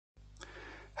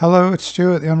Hello, it's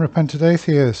Stuart, the Unrepentant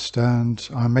Atheist, and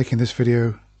I'm making this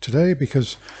video today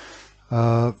because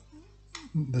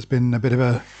there's been a bit of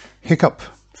a hiccup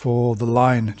for the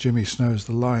line, Jimmy Snow's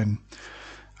The Line.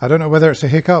 I don't know whether it's a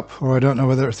hiccup or I don't know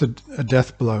whether it's a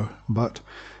death blow, but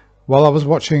while I was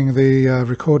watching the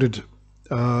recorded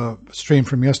stream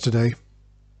from yesterday,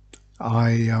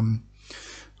 I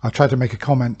tried to make a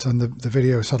comment and the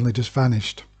video suddenly just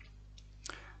vanished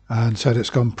and said it's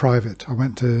gone private. I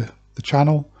went to the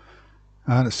channel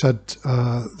and it said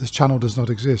this channel does not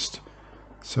exist.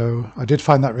 So I did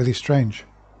find that really strange.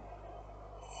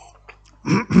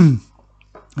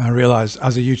 I realized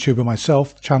as a YouTuber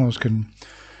myself, channels can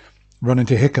run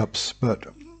into hiccups, but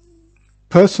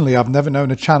personally I've never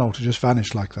known a channel to just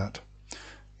vanish like that.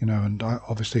 You know, and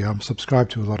obviously I'm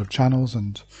subscribed to a lot of channels,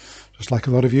 and just like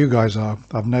a lot of you guys are,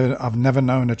 I've never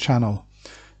known a channel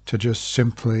to just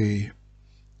simply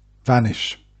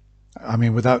vanish. I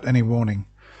mean, without any warning.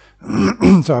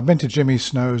 So I've been to Jimmy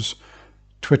Snow's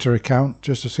Twitter account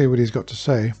just to see what he's got to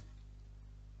say.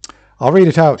 I'll read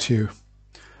it out to you.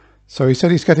 So he said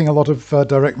he's getting a lot of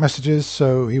direct messages,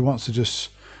 so he wants to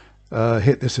just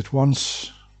hit this at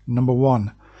once. Number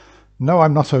one, no,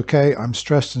 I'm not okay. I'm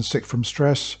stressed and sick from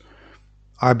stress.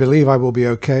 I believe I will be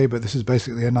okay, but this is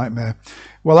basically a nightmare.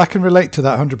 Well, I can relate to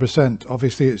that 100%.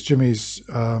 Obviously, it's Jimmy's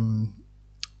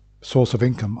source of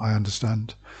income, I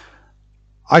understand.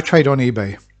 I trade on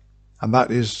eBay, and that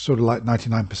is sort of like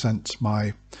 99%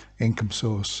 my income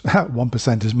source.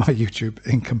 1% is my YouTube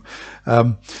income.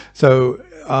 So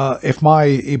if my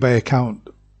eBay account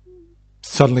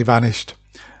suddenly vanished,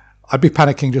 I'd be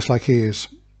panicking just like he is.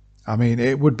 I mean,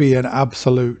 it would be an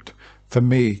absolute, for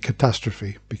me,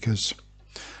 catastrophe, because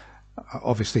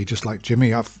obviously, just like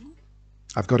Jimmy, I've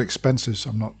got expenses.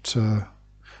 I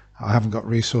haven't got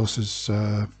resources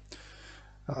to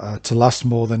last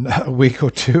more than a week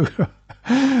or two.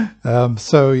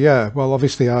 So yeah, well,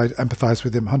 obviously I empathize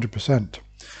with him 100%.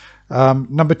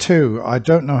 Number two, I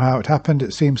don't know how it happened.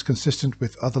 It seems consistent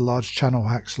with other large channel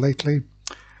hacks lately.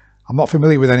 I'm not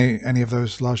familiar with any of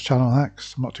those large channel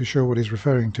hacks. I'm not too sure what he's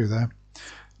referring to there.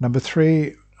 Number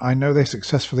three, I know they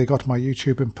successfully got my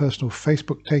YouTube and personal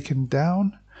Facebook taken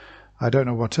down. I don't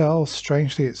know what else.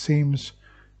 Strangely, it seems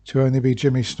to only be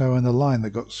Jimmy Snow and The Line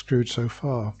that got screwed so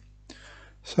far.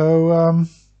 So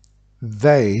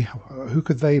who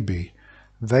could they be?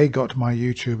 They got my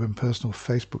YouTube and personal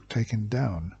Facebook taken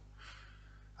down.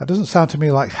 That doesn't sound to me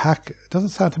like hack. It doesn't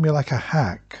sound to me like a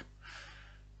hack.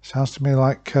 It sounds to me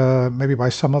like maybe by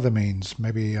some other means.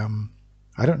 Maybe I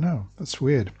don't know. That's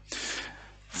weird.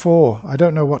 4, I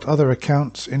don't know what other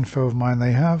accounts info of mine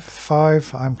they have.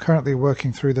 5, I'm currently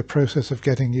working through the process of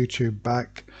getting YouTube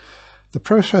back. The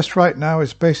process right now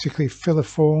is basically fill a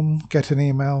form, get an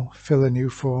email, fill a new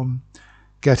form,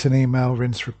 get an email,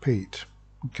 rinse, repeat.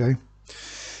 Okay.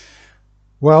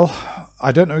 Well,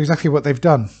 I don't know exactly what they've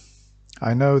done.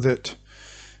 I know that,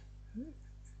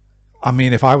 I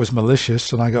mean, if I was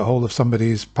malicious and I got hold of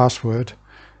somebody's password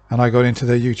and I got into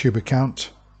their YouTube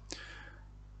account,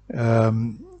 I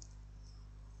mean,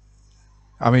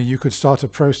 you could start a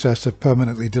process of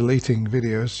permanently deleting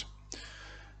videos.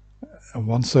 And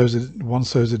once those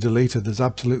are deleted, there's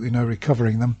absolutely no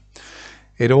recovering them.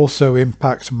 It also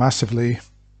impacts massively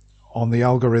on the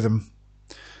algorithm.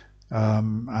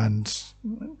 And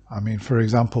I mean, for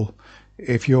example,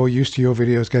 if you're used to your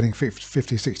videos getting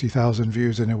 50, 60,000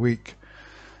 views in a week,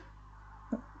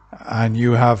 and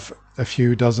you have a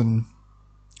few dozen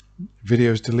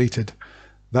videos deleted,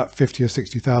 that 50 or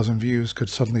 60,000 views could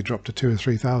suddenly drop to 2,000 or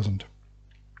 3,000.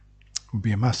 It would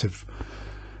be a massive.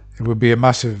 It would be a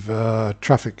massive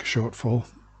traffic shortfall.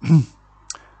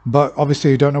 But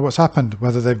obviously you don't know what's happened,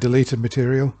 whether they've deleted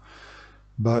material.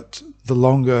 But the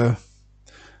longer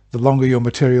your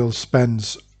material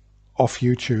spends off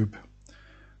YouTube,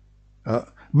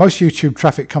 most YouTube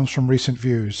traffic comes from recent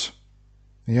views.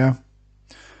 Yeah.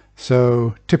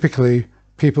 So typically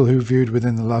people who viewed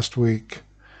within the last week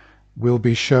will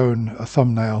be shown a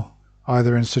thumbnail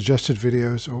either in suggested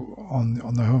videos or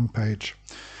on the home page.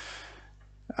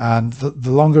 And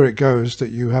the longer it goes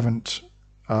that you haven't,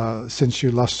 since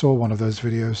you last saw one of those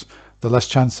videos, the less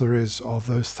chance there is of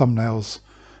those thumbnails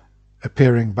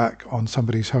appearing back on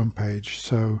somebody's homepage.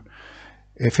 So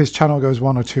if his channel goes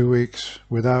 1 or 2 weeks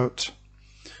without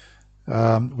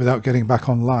getting back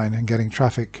online and getting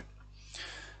traffic,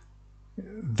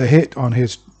 the hit on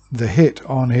his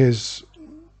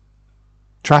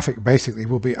traffic basically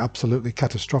will be absolutely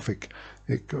catastrophic.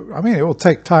 I mean, it will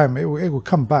take time. It will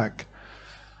come back.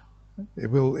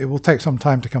 It will take some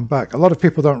time to come back. A lot of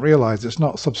people don't realize it's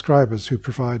not subscribers who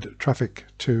provide traffic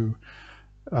to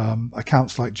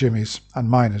accounts like Jimmy's and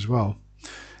mine as well.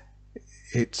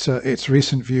 it's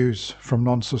recent views from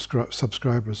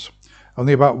non-subscribers.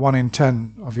 Only about 1 in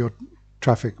 10 of your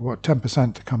traffic,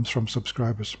 10% comes from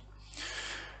subscribers.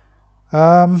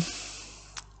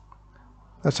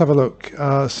 Let's have a look.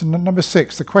 So number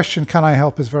 6, the question, can I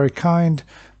help, is very kind,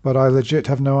 but I legit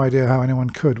have no idea how anyone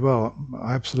could. Well,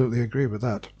 I absolutely agree with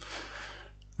that.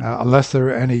 Unless there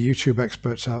are any YouTube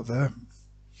experts out there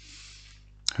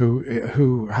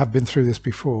who have been through this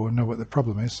before and know what the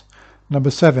problem is. Number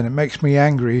 7, it makes me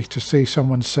angry to see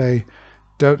someone say,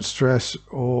 don't stress,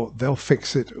 or they'll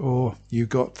fix it, or you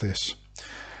got this.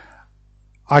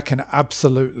 I can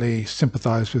absolutely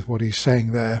sympathize with what he's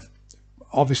saying there.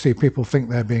 Obviously, people think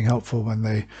they're being helpful when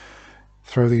they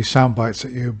throw these sound bites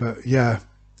at you, but yeah,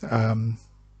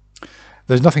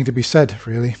 there's nothing to be said,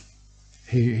 really.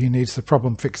 He needs the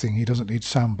problem fixing. He doesn't need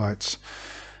sound bites.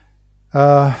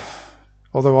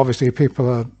 Although obviously people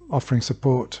are offering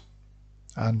support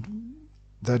and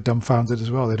they're dumbfounded as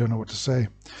well. They don't know what to say.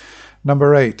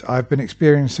 Number 8, I've been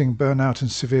experiencing burnout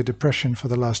and severe depression for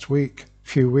the last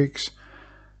few weeks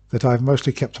that I've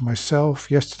mostly kept to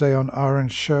myself. Yesterday on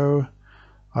Aaron's show,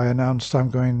 I announced I'm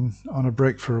going on a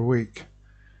break for a week.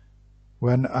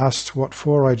 When asked what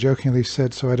for, I jokingly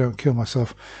said, so I don't kill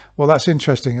myself. Well, that's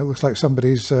interesting. It looks like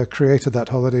somebody's created that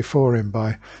holiday for him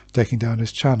by taking down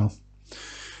his channel.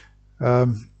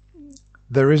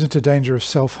 There isn't a danger of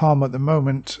self-harm at the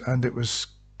moment, and it was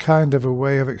kind of a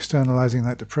way of externalizing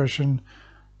that depression.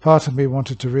 Part of me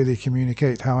wanted to really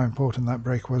communicate how important that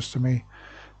break was to me.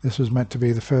 This was meant to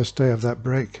be the first day of that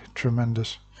break.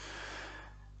 Tremendous.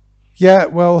 Yeah,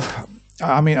 well,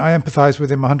 I mean, I empathize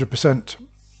with him 100%.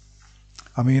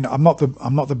 I mean, I'm not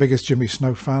the biggest Jimmy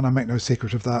Snow fan. I make no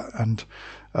secret of that. And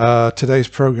today's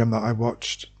program that I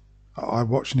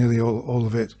watched nearly all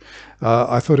of it.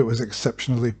 I thought it was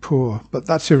exceptionally poor, but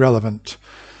that's irrelevant.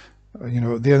 You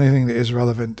know, the only thing that is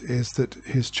relevant is that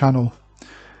his channel,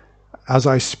 as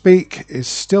I speak, is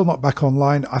still not back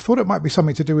online. I thought it might be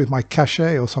something to do with my cache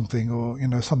or something, or you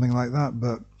know, something like that.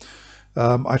 But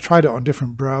I tried it on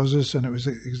different browsers and it was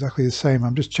exactly the same.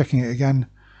 I'm just checking it again.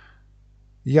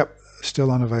 Yep, still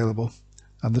unavailable.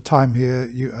 And the time here,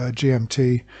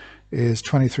 GMT, is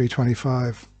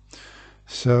 23:25.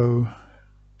 So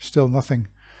still nothing.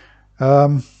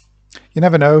 You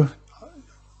never know.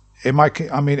 It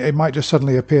might just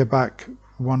suddenly appear back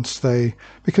once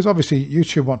because obviously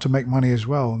YouTube want to make money as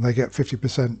well, and they get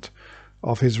 50%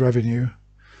 of his revenue.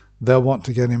 They'll want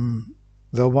to get him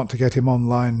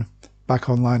back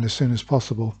online as soon as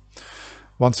possible,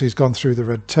 once he's gone through the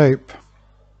red tape.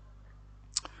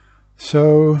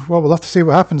 So, well, we'll have to see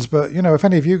what happens. But you know, if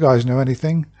any of you guys know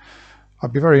anything,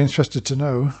 I'd be very interested to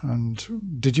know.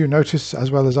 And did you notice,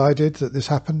 as well as I did, that this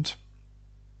happened?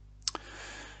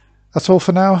 That's all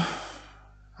for now,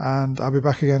 and I'll be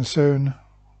back again soon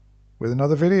with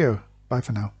another video. Bye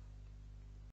for now.